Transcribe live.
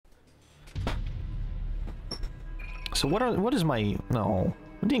So what is my... No.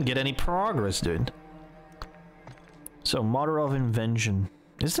 I didn't get any progress, dude. So, Mother of Invention.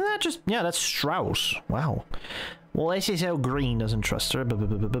 Isn't that just... Yeah, that's Strauss. Wow. Well, SSL Green doesn't trust her. There we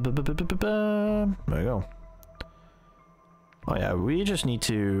go. Oh yeah, we just need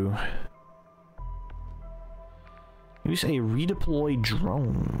to... Use a redeploy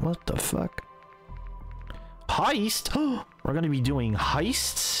drone. What the fuck? Heist? We're gonna be doing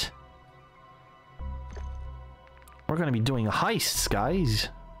heists? We're gonna be doing heists, guys.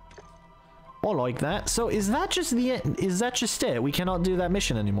 I like that. So is that just the end? Is that just it? We cannot do that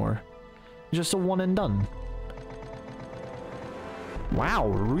mission anymore. Just a one and done. Wow,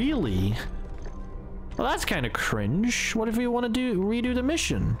 really? Well, that's kind of cringe. What if you want to redo the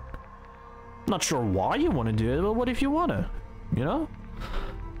mission? Not sure why you want to do it, but what if you want to? You know?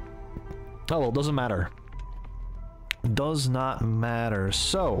 Oh well, doesn't matter. Does not matter.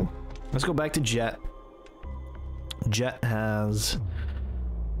 So, let's go back to Jet. Jet has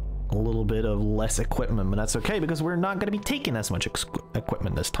a little bit of less equipment, but that's okay because we're not going to be taking as much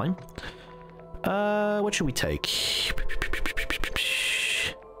equipment this time. What should we take?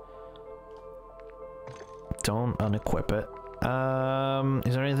 Don't unequip it.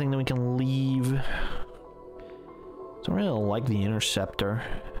 Is there anything that we can leave? Don't really like the Interceptor.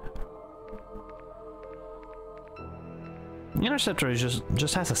 The Interceptor is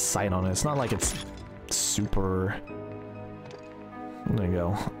just has a sight on it. It's not like it's super... There you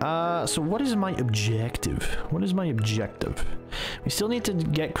go. So what is my objective? What is my objective? We still need to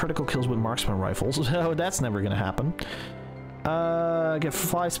get critical kills with marksman rifles. So that's never gonna happen. Get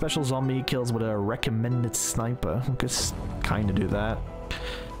 5 special zombie kills with a recommended sniper. We could kind of do that.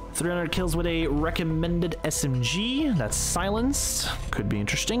 300 kills with a recommended SMG. That's silenced. Could be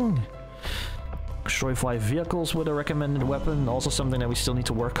interesting. Destroy 5 vehicles with a recommended weapon. Also something that we still need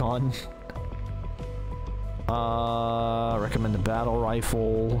to work on. Recommended battle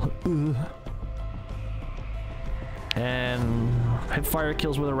rifle. Ugh. And hipfire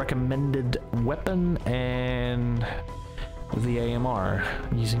kills with a recommended weapon and the AMR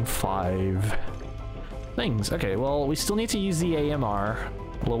using 5 things. Okay, well, we still need to use the AMR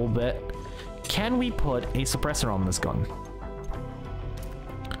a little bit. Can we put a suppressor on this gun?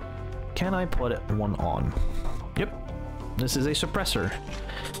 Can I put one on? Yep, this is a suppressor.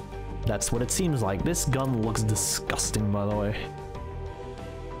 That's what it seems like. This gun looks disgusting, by the way.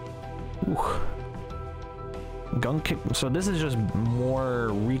 Ooh. Gun kick. So this is just more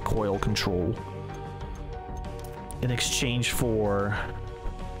recoil control in exchange for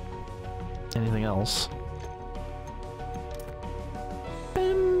anything else.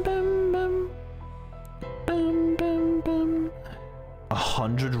 Bam, bam, bam. Bam, bam, bam.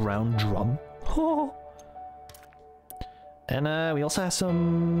 100-round drum. Oh. And we also have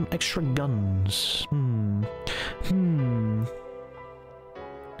some extra guns.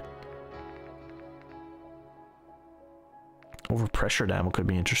 Overpressure ammo could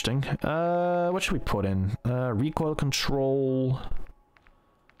be interesting. What should we put in? Recoil control.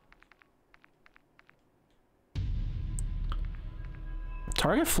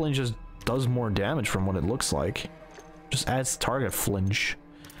 Target flinch just does more damage from what it looks like. Just adds target flinch.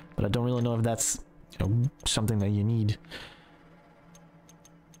 But I don't really know if that's, you know, something that you need.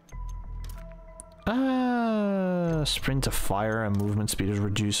 Sprint to fire and movement speed is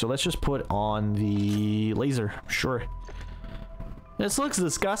reduced. So let's just put on the laser. Sure. This looks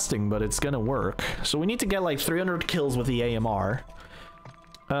disgusting, but it's gonna work. So we need to get like 300 kills with the AMR.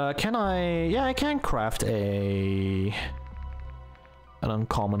 Can I... Yeah, I can craft an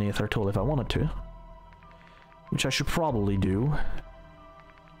uncommon aether tool if I wanted to. Which I should probably do.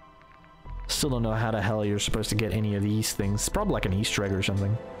 Still don't know how the hell you're supposed to get any of these things. It's probably like an Easter egg or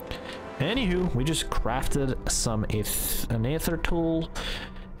something. Anywho, we just crafted an aether tool.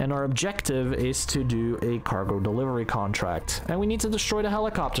 And our objective is to do a cargo delivery contract. And we need to destroy the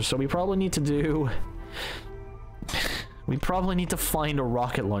helicopter, so we probably need to do... we probably need to find a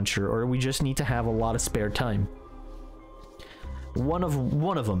rocket launcher, or we just need to have a lot of spare time. One of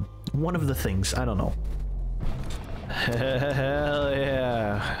them. One of the things. I don't know. Hell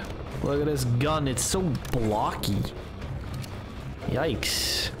yeah. Look at this gun. It's so blocky.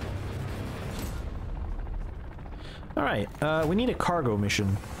 Yikes. Alright, we need a cargo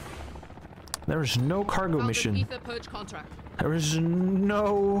mission. There's no cargo mission. There is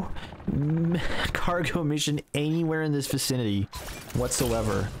no cargo mission anywhere in this vicinity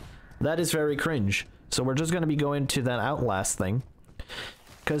whatsoever. That is very cringe. So we're just gonna be going to that Outlast thing.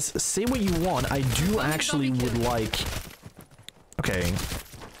 Because say what you want, I do actually would like... Okay. I'm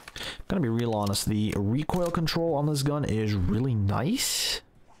gonna be real honest. The recoil control on this gun is really nice.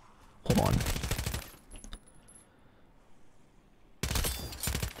 Hold on.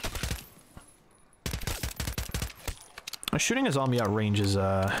 Shooting a zombie at range is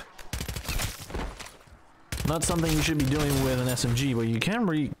not something you should be doing with an SMG, but you can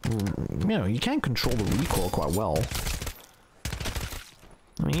you can control the recoil quite well.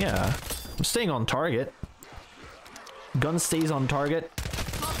 I mean, yeah, I'm staying on target. Gun stays on target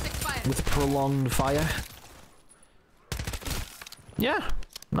with prolonged fire. Yeah,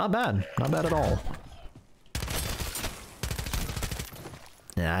 not bad. Not bad at all.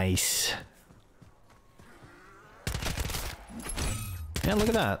 Nice. Yeah, look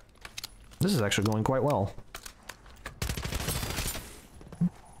at that. This is actually going quite well.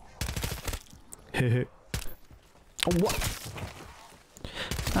 Oh, what?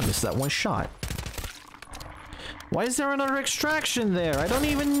 I missed that one shot. Why is there another extraction there? I don't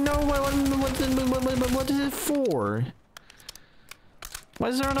even know what is it for? Why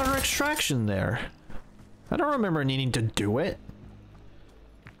is there another extraction there? I don't remember needing to do it.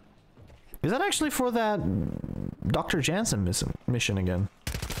 Is that actually for that Dr. Jansen mission again?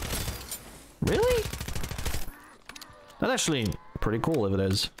 Really? That's actually pretty cool if it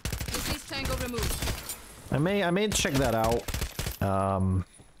is. I may check that out.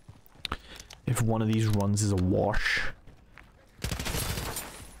 If one of these runs is a wash.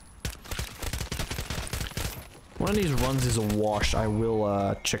 One of these runs is a wash, I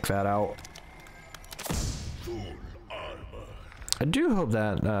will check that out. I do hope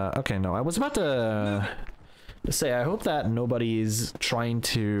that, okay, no, I was about to say, I hope that nobody's trying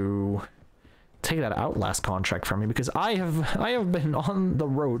to take that Outlast contract from me, because I have been on the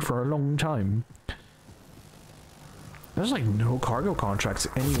road for a long time. There's like no cargo contracts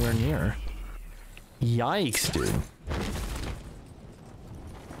anywhere near. Yikes, dude.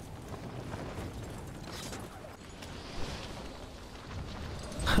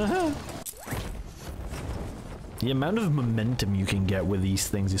 The amount of momentum you can get with these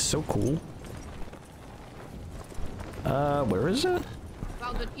things is so cool. Where is it?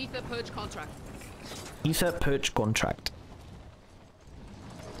 Found an ether purge contract. Ether purge contract.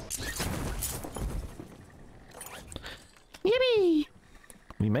 Yippee!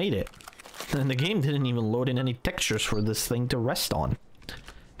 We made it. And the game didn't even load in any textures for this thing to rest on.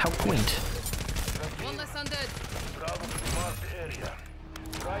 How quaint. One less undead. Bravo to mark the area.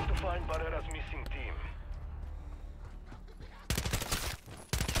 Try to find Barrera's missing team.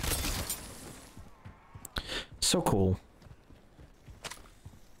 So cool.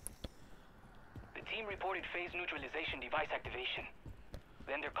 The team reported phase neutralization device activation.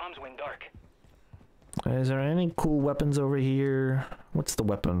 Then their comms went dark. Is there any cool weapons over here? What's the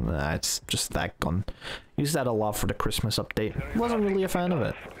weapon? It's just that gun. Used that a lot for the Christmas update. Wasn't really a fan of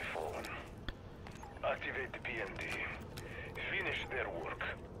it. Activate the PMD. Finish their work.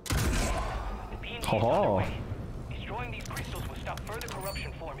 The PND is underway. Destroying these crystals will stop further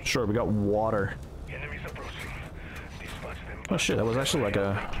corruption forming. Sure, we got water. Enemies approaching. Dispatch them. Oh shit, that was actually like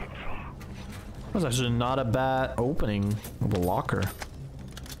a... That was actually not a bad opening of a locker.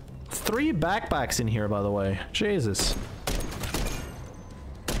 3 backpacks in here, by the way. Jesus.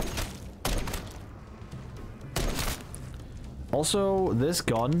 Also, this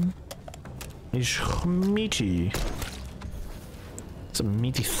gun is meaty. It's a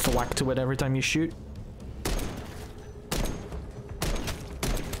meaty thwack to it every time you shoot.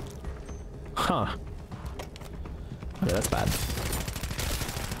 Huh. Okay, that's bad.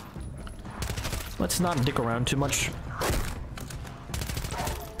 Let's not dick around too much.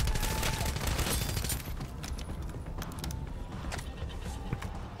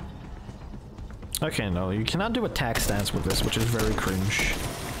 Okay, no, you cannot do attack stance with this, which is very cringe.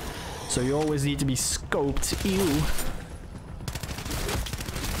 So you always need to be scoped. Ew.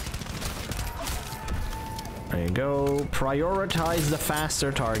 There you go. Prioritize the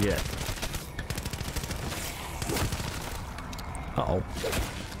faster target. Uh-oh.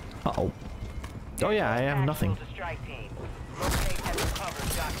 Uh-oh. Oh yeah, I have nothing.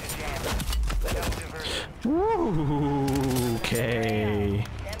 Ooh, okay.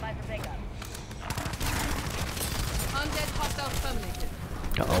 Undead hostiles terminated.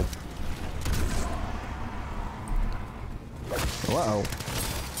 Uh-oh. Uh-oh.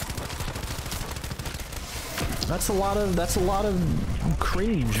 That's a lot of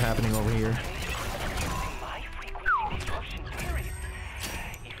cringe happening over here.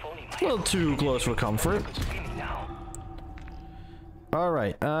 A little too close for comfort.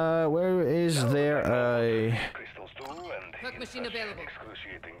 Alright, where is there a... Crystals too, and Perk machine available.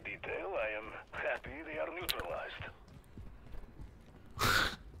 excruciating detail, I am happy they are neutralized.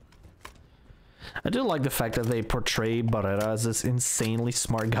 I do like the fact that they portray Barrera as this insanely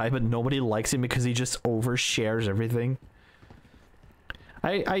smart guy, but nobody likes him because he just overshares everything.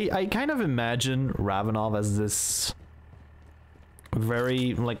 I kind of imagine Ravenov as this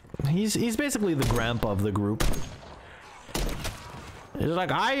very, like, he's basically the grandpa of the group. He's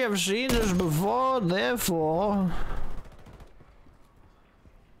like, I have seen this before, therefore.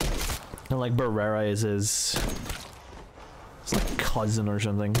 And like Barrera is his, it's like cousin or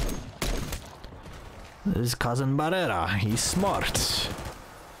something. His cousin Barrera, he's smart.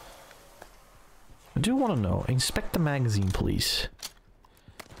 I do want to know, inspect the magazine, please.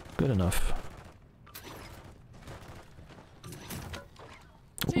 Good enough.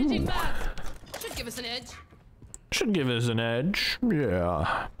 Changing back. Should give us an edge. Should give us an edge.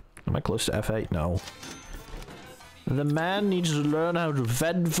 Yeah. Am I close to F8? No. The man needs to learn how to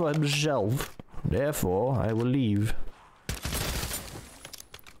fend for himself. Therefore, I will leave.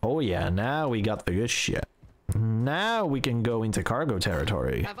 Oh yeah, now we got the good shit. Now we can go into cargo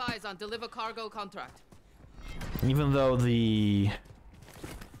territory. Have eyes on deliver cargo contract. Even though the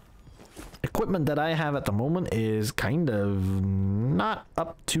equipment that I have at the moment is kind of not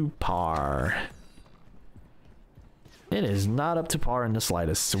up to par. It is not up to par in the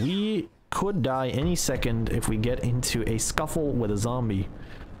slightest. We could die any second if we get into a scuffle with a zombie.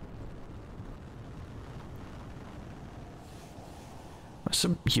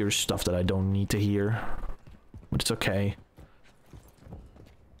 Some here's stuff that I don't need to hear, but it's okay.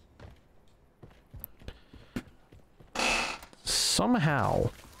 Somehow.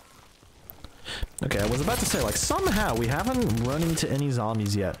 Okay, I was about to say, like, somehow we haven't run into any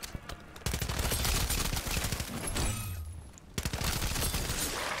zombies yet.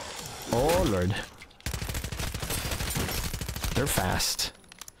 Oh lord. They're fast.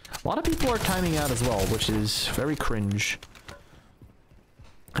 A lot of people are timing out as well, which is very cringe.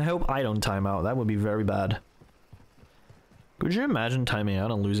 I hope I don't time out. That would be very bad. Could you imagine timing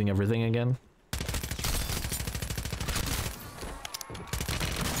out and losing everything again?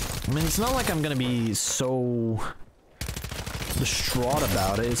 I mean, it's not like I'm gonna be so distraught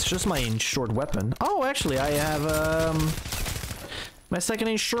about it. It's just my short weapon. Oh, actually, I have my second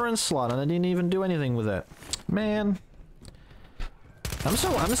insurance slot, and I didn't even do anything with it. Man, I'm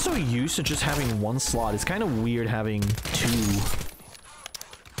so used to just having one slot. It's kind of weird having two.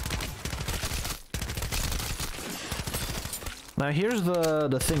 Now here's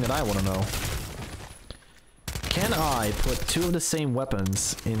the thing that I want to know. Can I put two of the same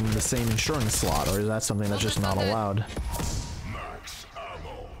weapons in the same insurance slot, or is that something that's just not allowed?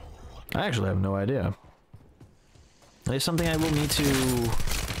 I actually have no idea. It's something I will need to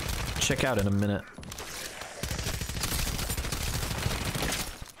check out in a minute.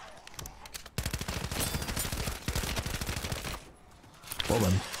 Well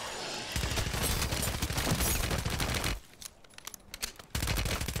then.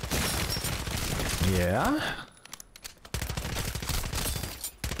 Yeah.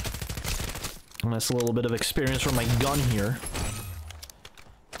 And that's a little bit of experience from my gun here.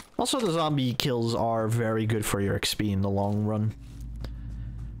 Also, the zombie kills are very good for your XP in the long run.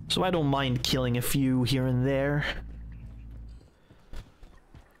 So I don't mind killing a few here and there.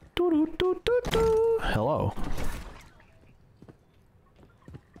 Hello.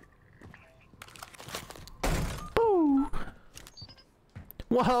 Boo!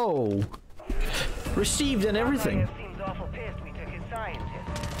 Whoa! Received and everything. Seems awful pissed we took his scientist.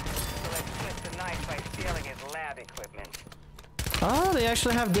 So let's twist the knife by stealing his lab equipment. Oh, they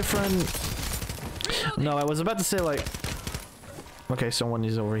actually have different... No, I was about to say, like... Okay, someone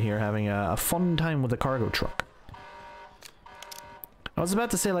is over here having a fun time with a cargo truck. I was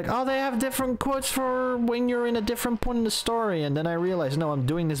about to say, like, oh, they have different quotes for when you're in a different point in the story, and then I realized, no, I'm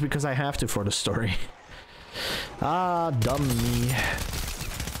doing this because I have to for the story. Ah, dumb me.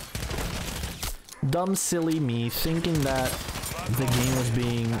 Dumb, silly me, thinking that the game was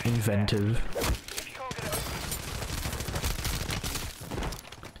being inventive.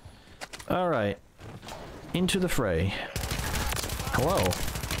 Alright. Into the fray. Hello.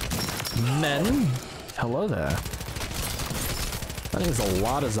 Men? Hello there. I think there's a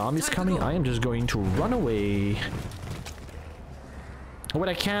lot of zombies coming. I am just going to run away. Oh, wait,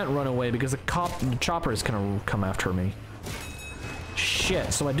 I can't run away because the chopper is gonna come after me.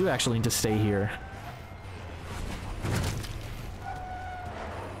 Shit, so I do actually need to stay here.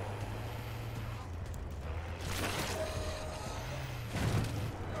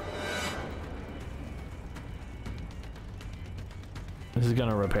 Is it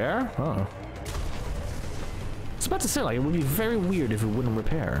gonna repair? Oh. I was about to say, like, it would be very weird if it wouldn't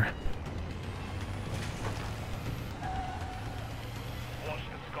repair. Watch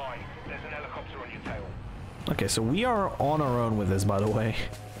the sky. There's an helicopter on your tail. Okay, so we are on our own with this, by the way.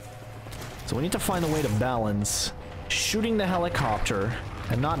 So we need to find a way to balance shooting the helicopter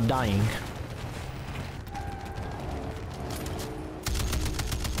and not dying.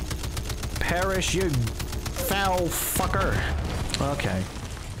 perish, you foul fucker. Okay.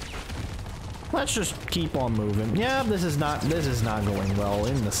 Let's just keep on moving. Yeah, this is not going well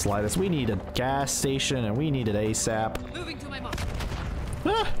in the slightest. We need a gas station and we need it ASAP. Moving to my mark.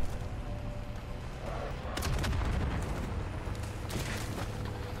 Ah.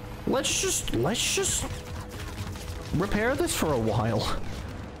 Let's just repair this for a while.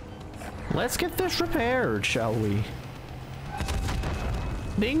 Let's get this repaired, shall we?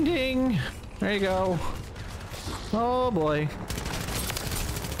 Ding ding. There you go. Oh boy.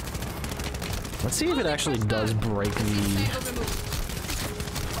 Let's see if it actually does break the...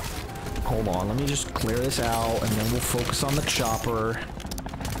 Hold on, let me just clear this out, and then we'll focus on the chopper.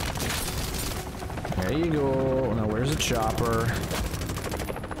 There you go. Now, where's the chopper?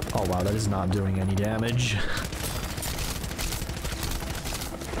 Oh, wow, that is not doing any damage.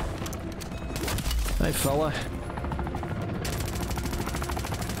 Hey, fella.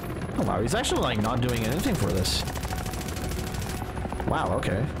 Oh, wow, he's actually, like, not doing anything for this. Wow,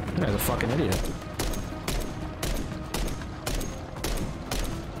 okay. That guy's a fucking idiot.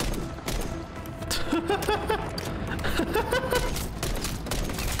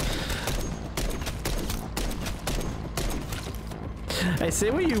 Hey, say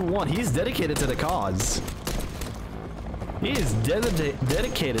what you want. He's dedicated to the cause. He is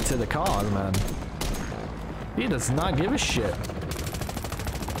dedicated to the cause, man. He does not give a shit.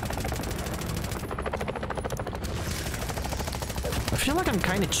 I feel like I'm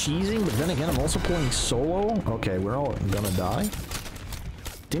kind of cheesing, but then again, I'm also playing solo. Okay, we're all gonna die.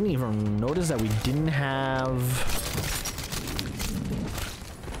 Didn't even notice that we didn't have...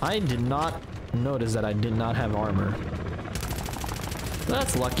 I did not notice that I did not have armor.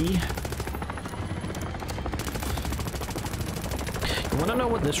 That's lucky. You wanna know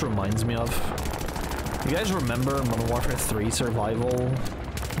what this reminds me of? You guys remember Modern Warfare 3 Survival?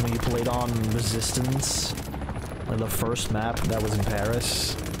 When you played on Resistance? Like the first map that was in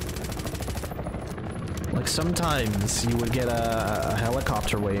Paris? Like sometimes you would get a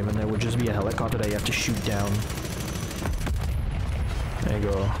helicopter wave and there would just be a helicopter that you have to shoot down. There you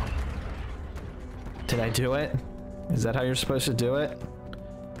go. Did I do it? Is that how you're supposed to do it?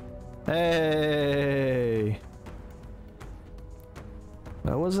 Hey!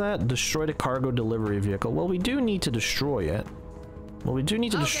 What was that? Destroy the cargo delivery vehicle. Well, we do need to destroy it. Well, we do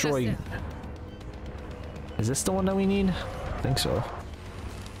need to destroy... Is this the one that we need? I think so.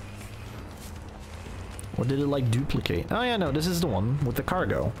 Or did it, like, duplicate? Oh, yeah, no, this is the one with the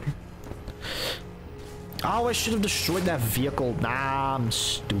cargo. Oh, I should have destroyed that vehicle. Nah, I'm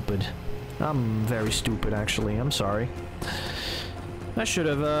stupid. I'm very stupid, actually. I'm sorry. I should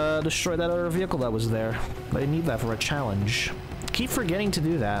have destroyed that other vehicle that was there. I need that for a challenge. Keep forgetting to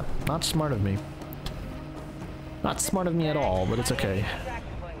do that. Not smart of me. Not smart of me at all, but it's okay.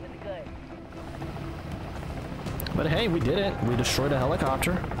 But hey, we did it. We destroyed a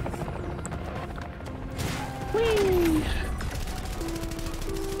helicopter. Whee!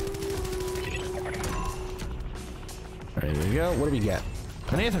 There we go. What do we get?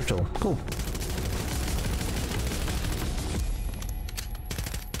 An aether tool. Cool.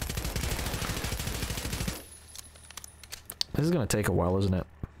 This is gonna take a while, isn't it?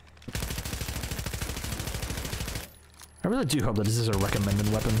 I really do hope that this is a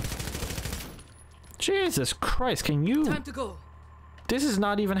recommended weapon. Jesus Christ, can you... Time to go. This is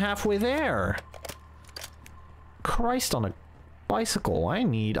not even halfway there. Christ on a bicycle. I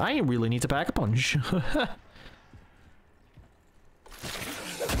really need to pack a punch.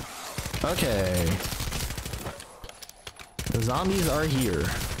 Okay. The zombies are here.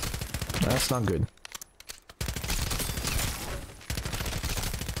 That's not good.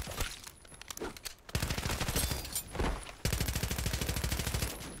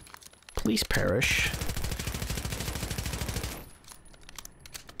 Please perish.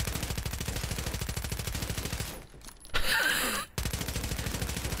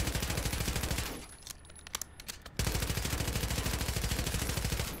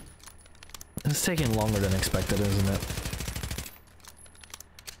 It's taking longer than expected, isn't it?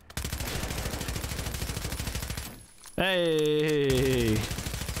 Hey!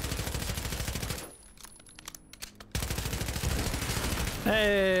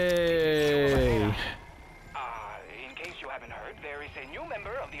 Hey! In case you haven't heard, there is a new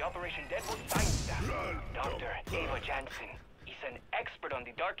member of the Operation Deadwood science staff, Dr. Eva Jansen. He's an expert on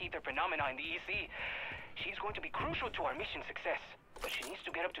the Dark Ether phenomena in the EC. She's going to be crucial to our mission success, but she needs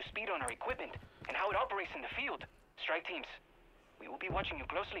to get up to speed on her equipment and how it operates in the field. Strike teams, we will be watching you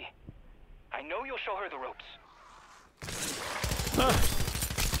closely. I know you'll show her the ropes.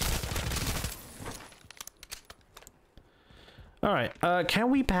 Alright, can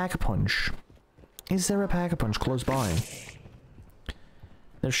we pack a punch? Is there a pack a punch close by?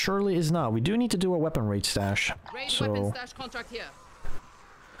 There surely is not. We do need to do a weapon rate stash. Weapon stash contract here.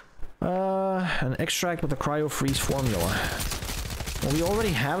 An extract with a cryo freeze formula. Well, we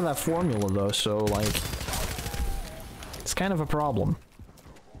already have that formula though, so like, it's kind of a problem.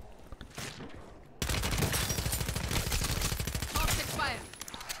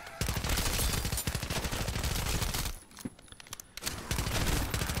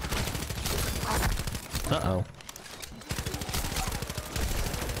 Uh-oh.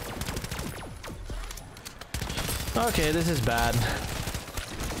 Okay, this is bad.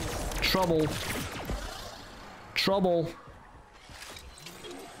 Trouble. Trouble.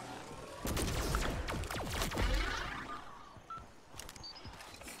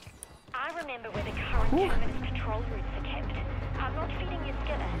 I remember where the current terminus control routes are kept. I'm not feeding you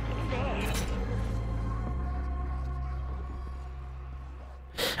Skinner. It's there.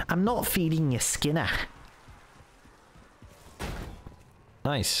 I'm not feeding you Skinner.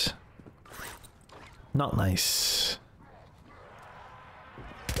 Nice. Not nice.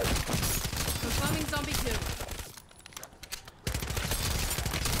 Confirming zombie kill.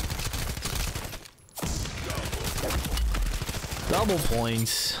 Double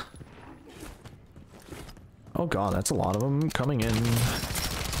points. Oh god, that's a lot of them coming in.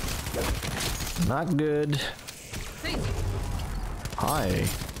 Not good. Hi.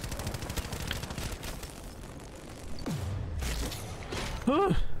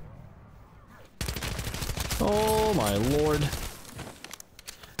 Huh. Oh my lord.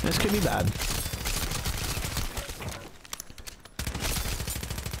 This could be bad.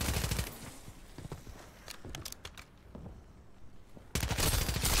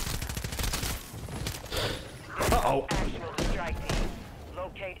 Uh-oh. Actual strike team.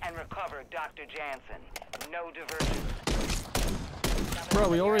 Locate and recover Dr. Jansen. No diversion. Bro,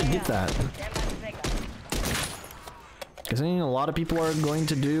 we already did that. Because I mean, a lot of people are going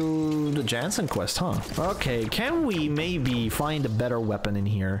to do the Jansen quest, huh? Okay, can we maybe find a better weapon in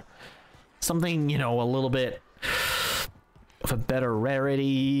here? Something, you know, a little bit of a better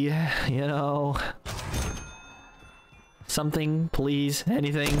rarity, you know? Something, please,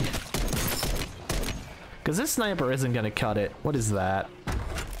 anything. Because this sniper isn't gonna cut it. What is that?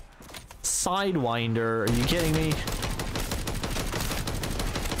 Sidewinder, are you kidding me?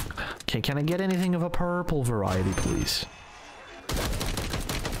 Okay, can I get anything of a purple variety, please?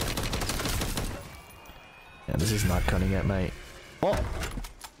 Yeah, this is not cutting it, mate. Oh!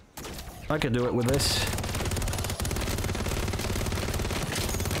 I could do it with this.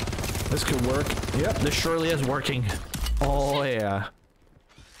 This could work. Yep, this surely is working. Oh, yeah.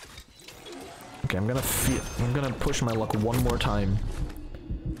 Okay, I'm gonna push my luck one more time.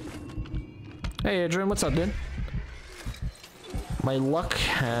 Hey, Adrian, what's up, dude? My luck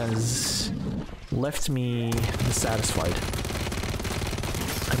has left me dissatisfied.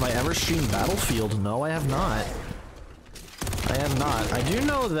 Have I ever streamed Battlefield? No, I have not. I have not. I do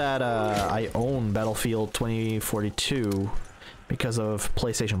know that I own Battlefield 2042 because of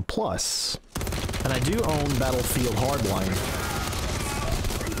PlayStation Plus. And I do own Battlefield Hardline.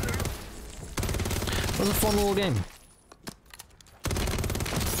 It was a fun little game.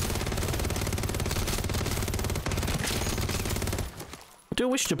 I do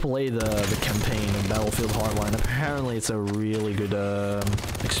wish to play the campaign of Battlefield Hardline. Apparently it's a really good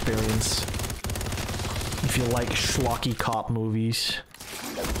experience. If you like schlocky cop movies.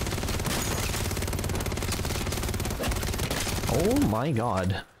 Oh my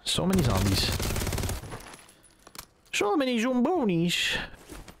god. So many zombies. So many zombonis.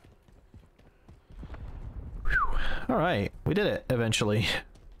 Alright, we did it eventually.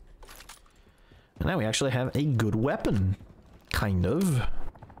 And now we actually have a good weapon. Kind of.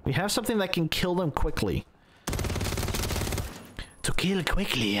 We have something that can kill them quickly. To kill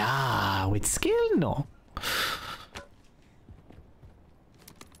quickly, with skill, no.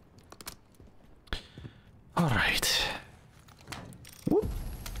 Alright.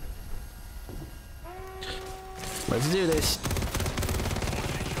 Let's do this.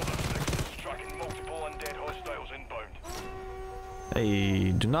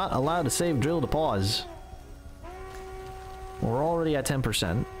 Hey, do not allow the save drill to pause. We're already at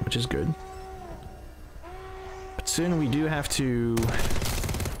 10%, which is good. But soon we do have to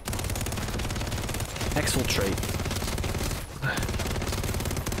exfiltrate.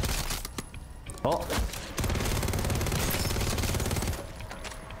 Oh.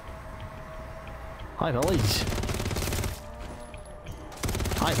 Hi, fellies.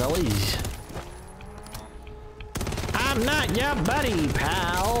 Hi, fellies. I'm not your buddy,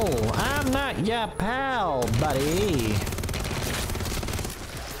 pal. I'm not your pal, buddy.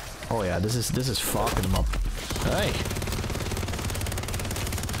 Oh yeah, this is fucking them up. Hey.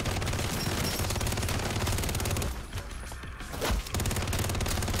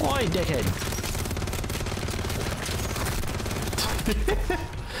 Oi, dickhead.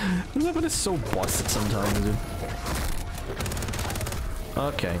 This weapon is so busted sometimes, dude.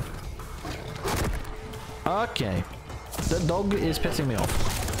 Okay. Okay. The dog is pissing me off.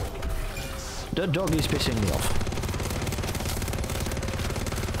 The dog is pissing me off.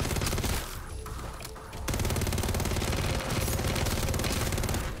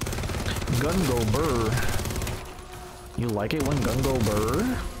 Gun go burr. You like it when gun go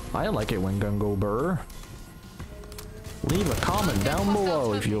burr? I like it when gun go burr. Leave a comment down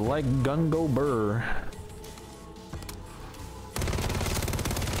below if you like gun go burr.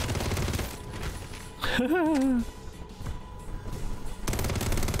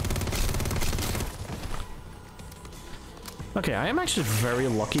 Okay, I am actually very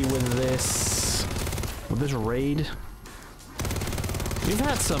lucky with this raid. We've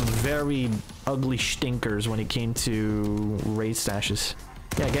had some very ugly stinkers when it came to raid stashes.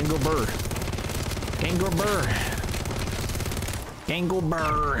 Yeah, Gango Burr. Gango Burr. Gango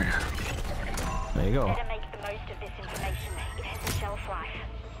Burr. There you go. Better make the most of this information. It has a shelf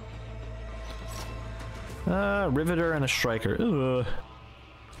life. Riveter and a striker. Ugh.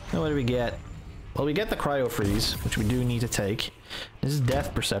 Now what do we get? Well, we get the cryo freeze, which we do need to take. This is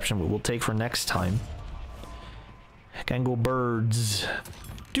death perception, but we'll take for next time. Gango birds.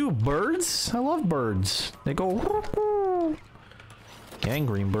 Dude, birds? I love birds. They go.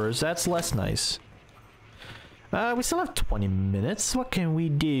 Gangrene birds. That's less nice. We still have 20 minutes. What can we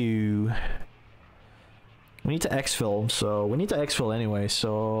do? We need to exfil, so we need to exfil anyway.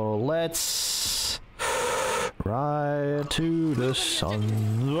 So let's ride to the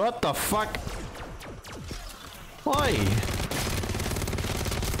sun. What the fuck? Why?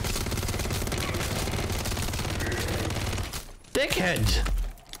 Dickhead!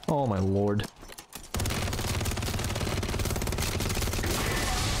 Oh my lord.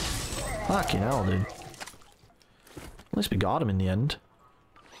 Fucking hell, dude. At least we got him in the end.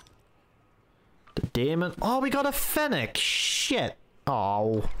 The demon. Oh, we got a Fennec! Shit!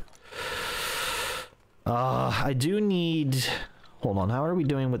 Oh. I do need... Hold on, how are we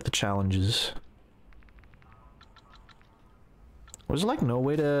doing with the challenges? Was there like no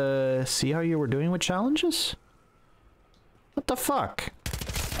way to see how you were doing with challenges? What the fuck?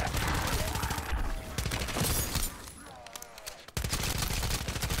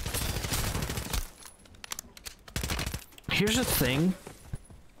 Here's the thing.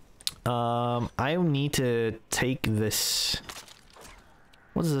 I need to take this.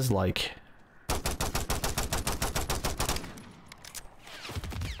 What is this like?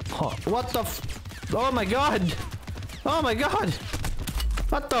 Huh, what the f— oh my god! Oh my god!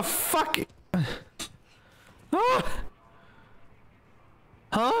 What the fuck? Ah!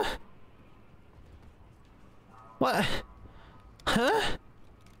 Huh? What? Huh?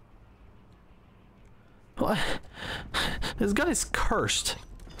 What? This guy is cursed.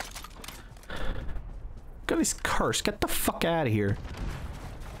 This guy is cursed. Get the fuck out of here.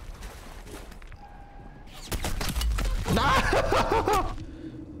 Ah!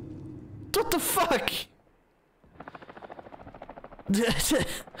 What the fuck?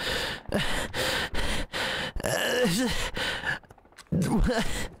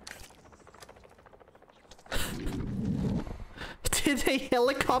 Did a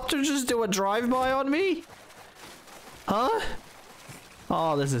helicopter just do a drive-by on me? Huh?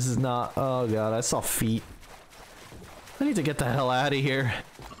 Oh, this is not— oh god, I saw feet. I need to get the hell out of here.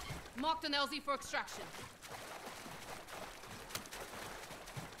 Marked an LZ for extraction.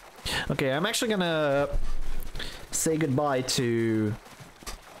 Okay, I'm actually gonna say goodbye to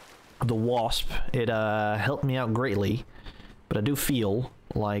the Wasp. It helped me out greatly, but I do feel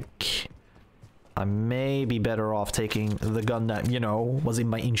like I may be better off taking the gun that, you know, was in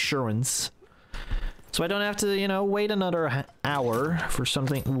my insurance. So I don't have to, you know, wait another hour for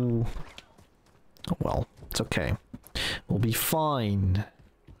something. Ooh. Oh, well, it's okay. We'll be fine.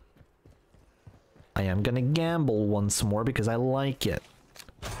 I am gonna gamble once more because I like it.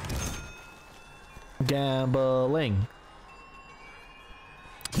 Gambling.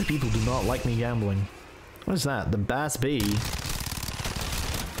 The people do not like me gambling. What is that? The Bass B.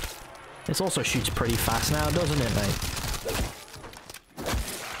 This also shoots pretty fast now, doesn't it, mate?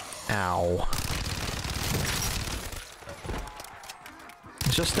 Ow.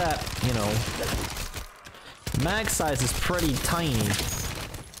 It's just that, you know, mag size is pretty tiny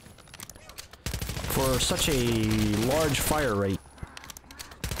for such a large fire rate.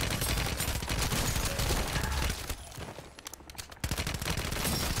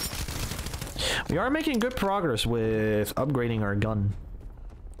 We are making good progress with upgrading our gun.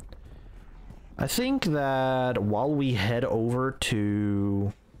 I think that while we head over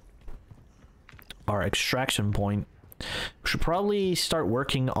to our extraction point, we should probably start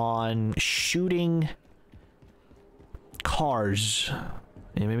working on shooting cars.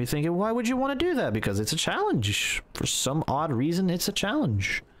 You may be thinking, why would you want to do that? Because it's a challenge. For some odd reason, it's a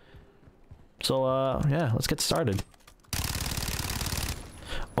challenge. So, yeah, let's get started.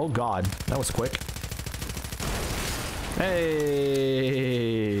 Oh god, that was quick.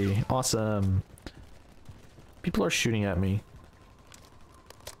 Hey! Awesome. People are shooting at me.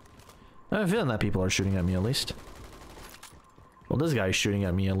 I have a feeling that people are shooting at me at least. Well, this guy is shooting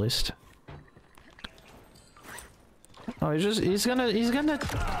at me at least. Oh, he's gonna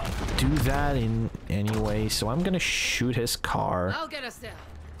do that in anyway, so I'm gonna shoot his car. I'll get us there.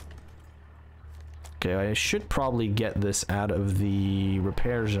 Okay, I should probably get this out of the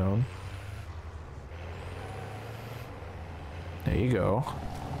repair zone. There you go.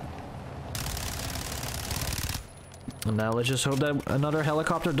 And now let's just hope that another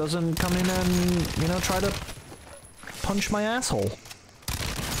helicopter doesn't come in and, you know, try to punch my asshole.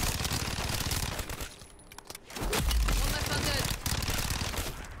 One left undead.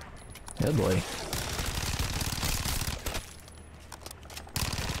 Good boy.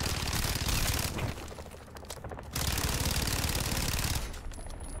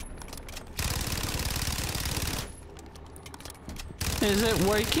 Is it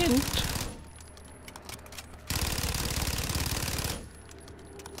working?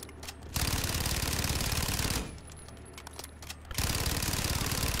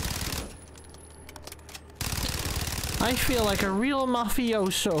 I feel like a real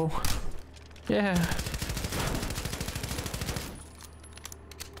mafioso. Yeah.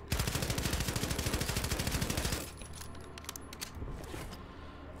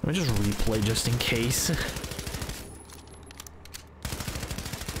 Let me just replay just in case.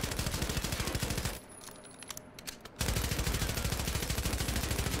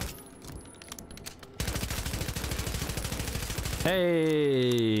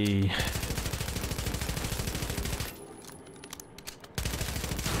 Hey.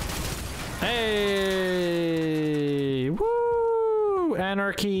 Hey. Woo!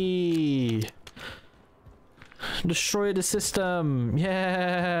 Anarchy. Destroy the system.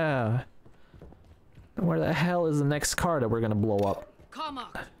 Yeah. Where the hell is the next car that we're gonna blow up?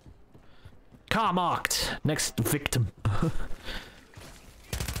 Carmarked. Next victim.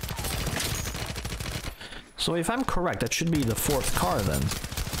 So if I'm correct, that should be the 4th car then.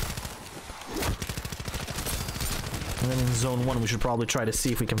 And then in zone 1, we should probably try to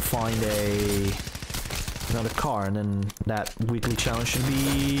see if we can find another car, and then that weekly challenge should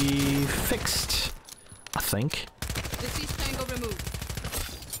be fixed, I think. Deceased tango removed.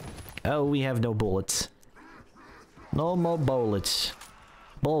 Oh, we have no bullets. No more bullets.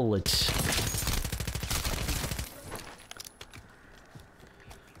 Bullets.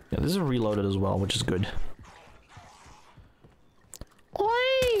 Yeah, this is reloaded as well, which is good.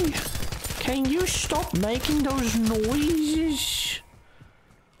 Oi! Can you stop making those noises?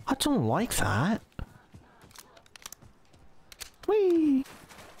 I don't like that. Whee!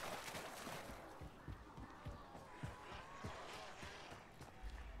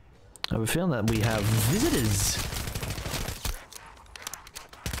 I have a feeling that we have visitors.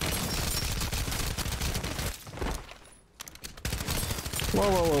 Whoa,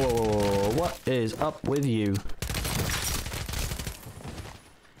 whoa, whoa, whoa, whoa, what is up with you?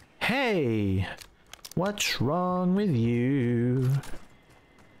 Hey! What's wrong with you?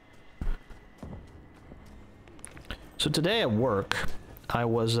 So today at work, I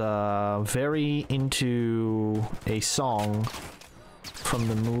was very into a song from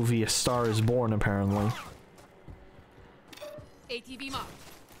the movie A Star Is Born, apparently. ATV mark.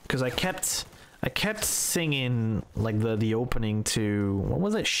 Because I kept singing like the opening to, what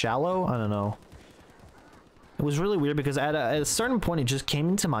was it, Shallow? I don't know. It was really weird because at a certain point it just came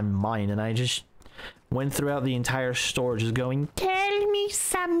into my mind, and I just went throughout the entire store just going, "Tell me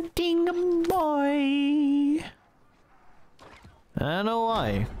something, boy." I don't know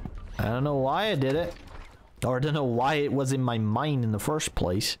why. I don't know why I did it. Or I don't know why it was in my mind in the first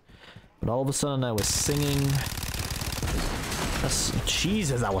place. But all of a sudden I was singing.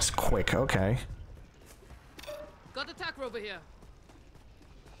 Jesus, that was quick. Okay. Got the tacker over here.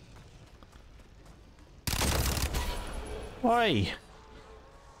 Oi!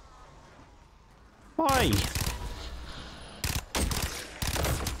 Oi!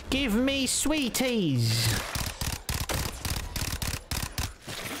 Give me sweeties!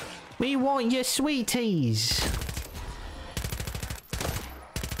 We want your sweeties!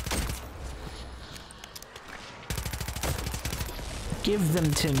 Give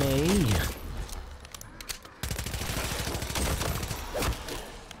them to me.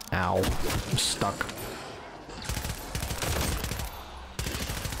 Ow. I'm stuck.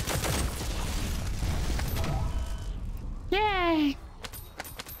 Yay!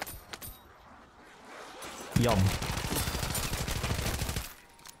 Yum.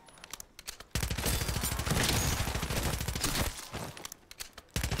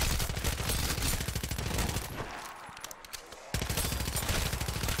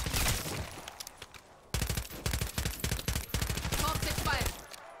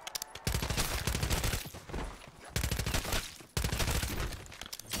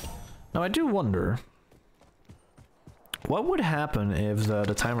 Now I do wonder, what would happen if the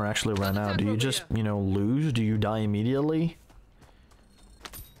timer actually ran out? Do you just, you know, lose? Do you die immediately?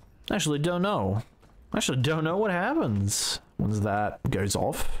 Actually don't know. Actually don't know what happens once that goes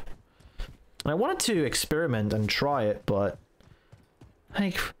off. I wanted to experiment and try it, but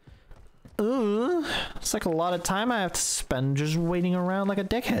like, it's like a lot of time I have to spend just waiting around like a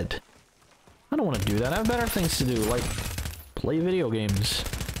dickhead. I don't want to do that. I have better things to do, like play video games.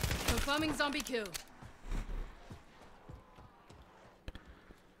 Confirming zombie kill.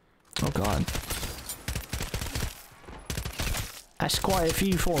 Oh god. That's quite a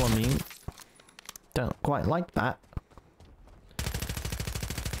few following me. Don't quite like that.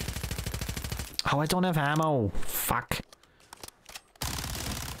 Oh, I don't have ammo. Fuck.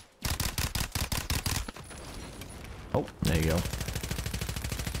 Oh, there you go.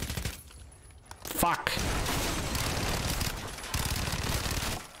 Fuck.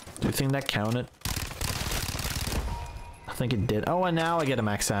 Do you think that counted? I think it did. Oh, and now I get a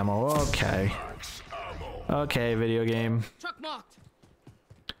max ammo. Okay. Okay, video game. Truck marked.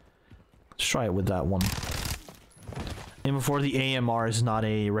 Let's try it with that one. And before the AMR is not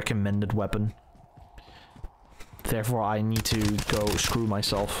a recommended weapon. Therefore, I need to go screw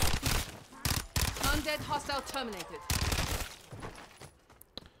myself. Undead hostile terminated.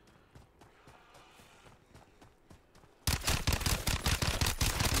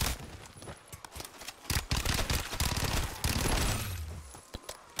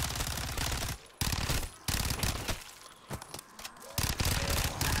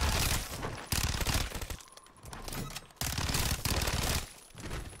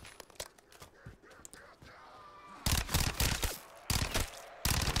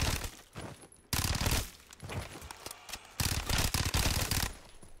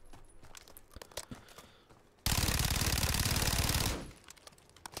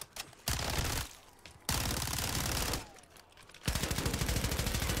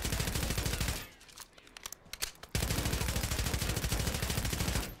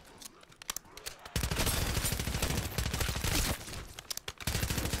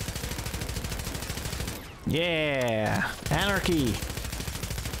 Yeah! Anarchy!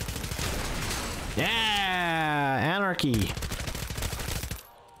 Yeah! Anarchy!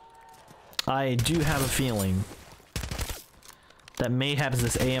 I do have a feeling that mayhaps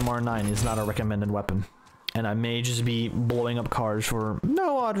this AMR9 is not a recommended weapon. And I may just be blowing up cars for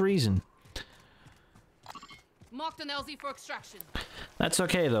no odd reason. Marked an LZ for extraction. That's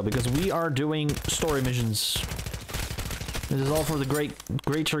okay though, because we are doing story missions. This is all for the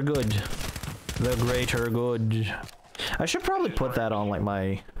greater good. The greater good. I should probably put that on like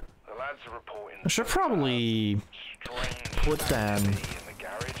my... The lads are reporting. I should probably put that... in the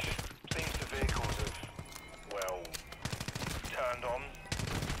garage. Seems the vehicles have, well, turned on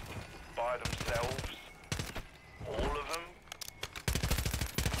by themselves. All of them.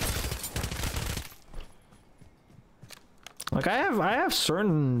 Like I have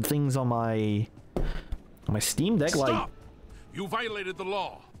certain things on my Steam Deck. Stop! Like You violated the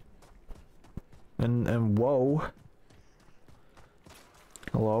law. and whoa.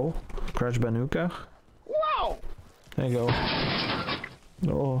 Hello? Crash Banuka? Wow! There you go.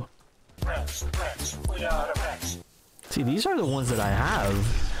 Oh. We are the best. See, these are the ones that I have.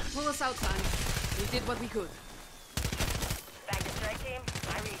 Pull us out, son. We did what we could. Back to strike team.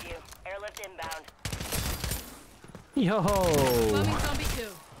 I read you. Airlift inbound. Yo! Confirming zombie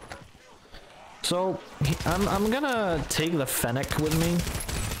kill. So, I'm gonna take the Fennec with me.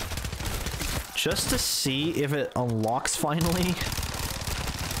 Just to see if it unlocks finally.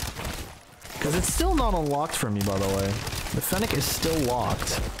 Because it's still not unlocked for me, by the way. The Fennec is still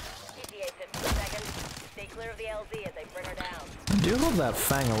locked. ETA 15 seconds. Stay clear of the LZ as they bring her down. I do hope that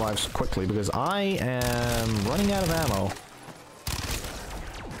Fang arrives quickly, because I am running out of ammo.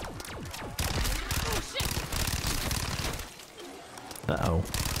 Uh-oh.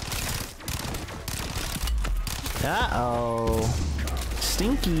 Uh-oh.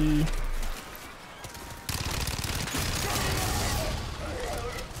 Stinky.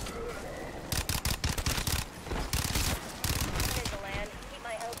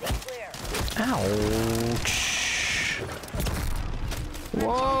 Ouch.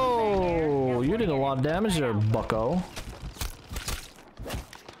 Whoa, you did a lot of damage there, bucko.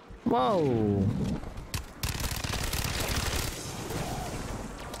 Whoa.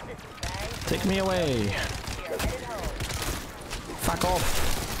 Take me away. Fuck off.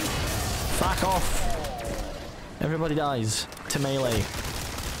 Fuck off. Everybody dies to melee.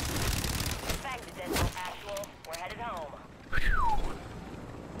 We're headed home.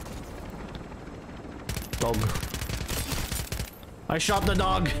 Dog. I shot the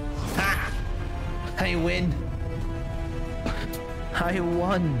dog. Ha! I win. I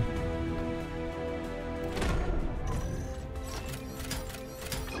won.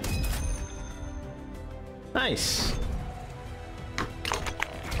 Nice.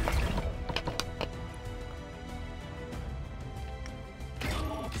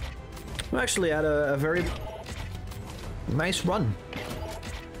 We actually had a very nice run.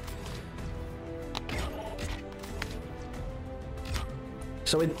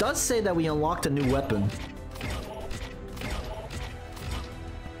 So it does say that we unlocked a new weapon.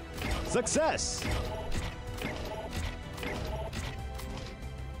 Success!